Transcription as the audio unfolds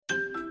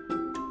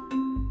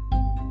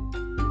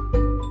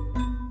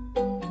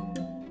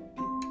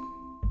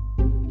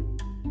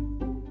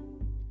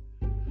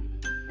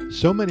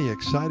So many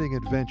exciting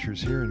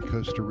adventures here in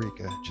Costa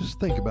Rica. Just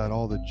think about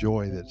all the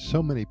joy that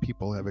so many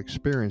people have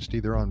experienced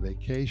either on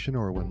vacation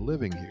or when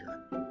living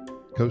here.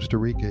 Costa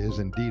Rica is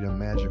indeed a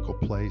magical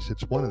place.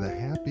 It's one of the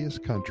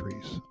happiest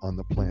countries on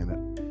the planet,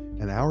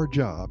 and our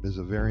job is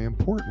a very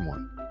important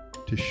one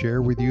to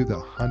share with you the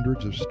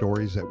hundreds of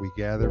stories that we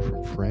gather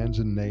from friends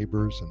and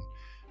neighbors and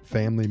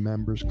family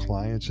members,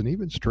 clients, and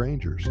even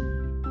strangers.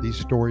 These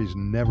stories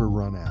never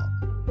run out.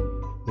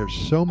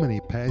 There's so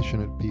many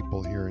passionate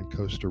people here in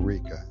Costa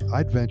Rica.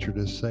 I'd venture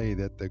to say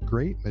that the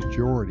great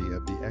majority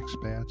of the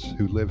expats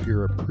who live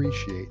here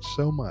appreciate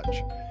so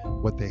much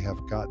what they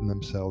have gotten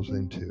themselves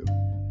into.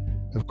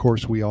 Of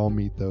course, we all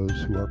meet those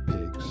who are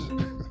pigs.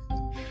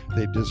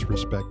 They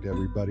disrespect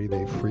everybody.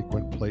 They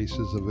frequent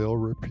places of ill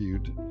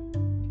repute.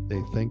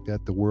 They think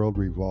that the world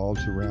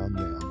revolves around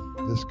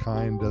them. This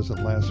kind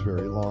doesn't last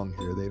very long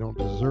here. They don't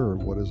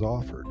deserve what is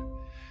offered.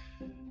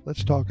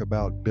 Let's talk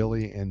about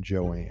Billy and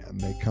Joanne.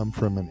 They come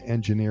from an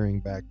engineering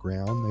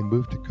background. They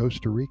moved to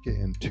Costa Rica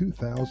in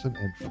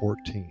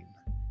 2014.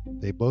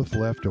 They both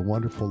left a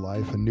wonderful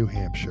life in New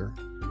Hampshire.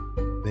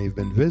 They've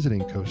been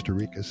visiting Costa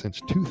Rica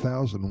since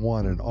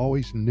 2001 and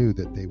always knew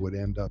that they would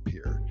end up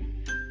here.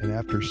 And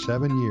after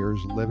 7 years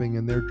living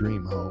in their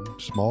dream home,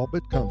 small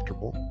but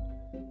comfortable,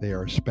 they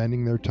are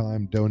spending their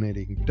time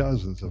donating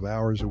dozens of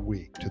hours a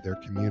week to their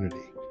community,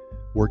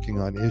 working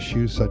on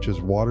issues such as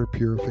water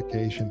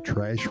purification,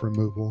 trash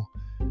removal,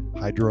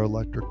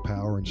 hydroelectric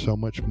power, and so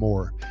much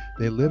more.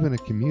 They live in a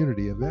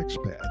community of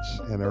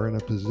expats and are in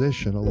a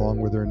position, along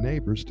with their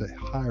neighbors, to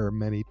hire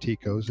many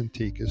ticos and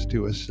ticas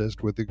to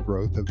assist with the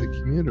growth of the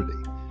community.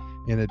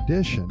 In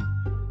addition,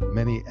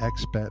 many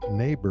expat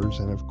neighbors,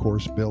 and of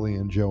course Billy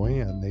and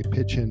Joanne, they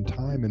pitch in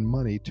time and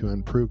money to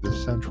improve the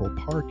Central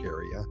Park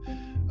area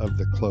of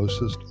the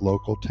closest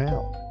local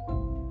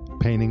town,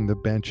 painting the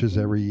benches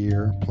every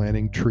year,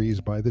 planting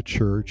trees by the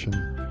church,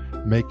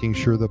 and making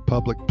sure the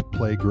public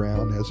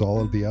playground has all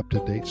of the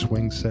up-to-date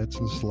swing sets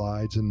and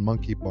slides and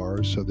monkey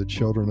bars so the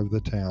children of the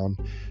town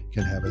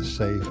can have a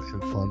safe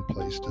and fun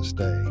place to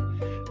stay.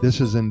 This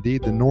is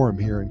indeed the norm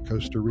here in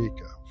Costa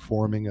Rica,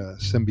 forming a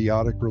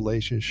symbiotic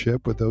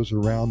relationship with those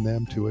around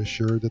them to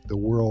assure that the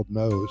world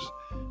knows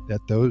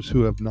that those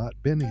who have not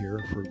been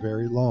here for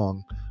very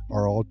long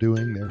are all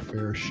doing their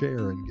fair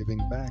share and giving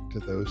back to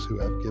those who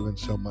have given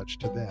so much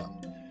to them,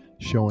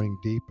 showing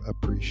deep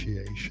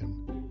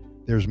appreciation.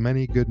 There's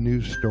many good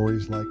news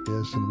stories like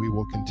this, and we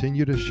will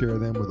continue to share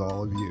them with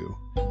all of you.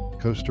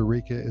 Costa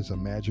Rica is a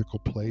magical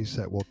place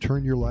that will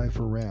turn your life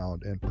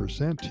around and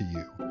present to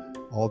you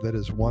all that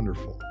is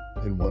wonderful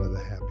in one of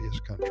the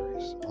happiest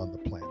countries on the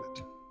planet.